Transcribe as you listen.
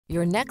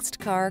Your next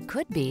car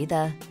could be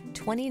the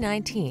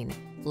 2019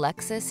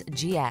 Lexus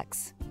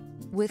GX.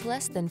 With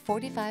less than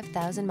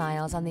 45,000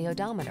 miles on the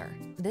odometer,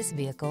 this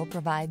vehicle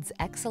provides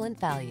excellent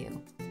value.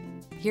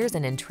 Here's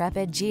an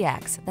intrepid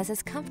GX that's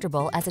as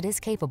comfortable as it is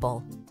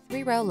capable.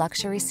 3-row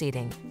luxury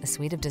seating, a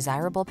suite of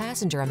desirable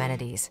passenger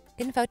amenities,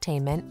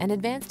 infotainment, and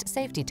advanced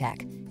safety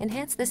tech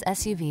enhance this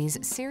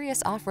SUV's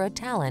serious off-road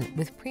talent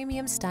with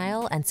premium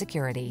style and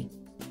security.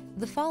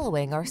 The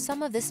following are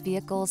some of this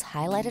vehicle's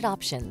highlighted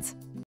options: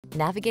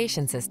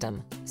 navigation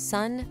system,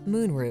 sun,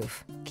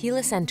 moonroof,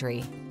 keyless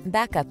entry,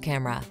 backup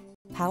camera,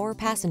 power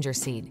passenger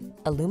seat,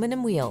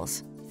 aluminum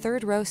wheels,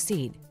 3rd-row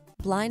seat,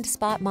 blind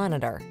spot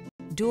monitor,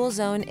 dual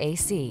zone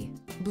AC,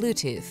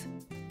 Bluetooth.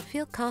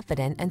 Feel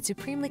confident and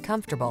supremely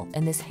comfortable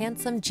in this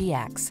handsome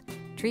GX.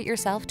 Treat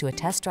yourself to a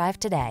test drive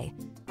today.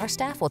 Our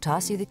staff will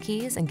toss you the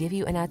keys and give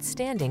you an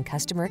outstanding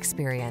customer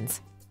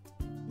experience.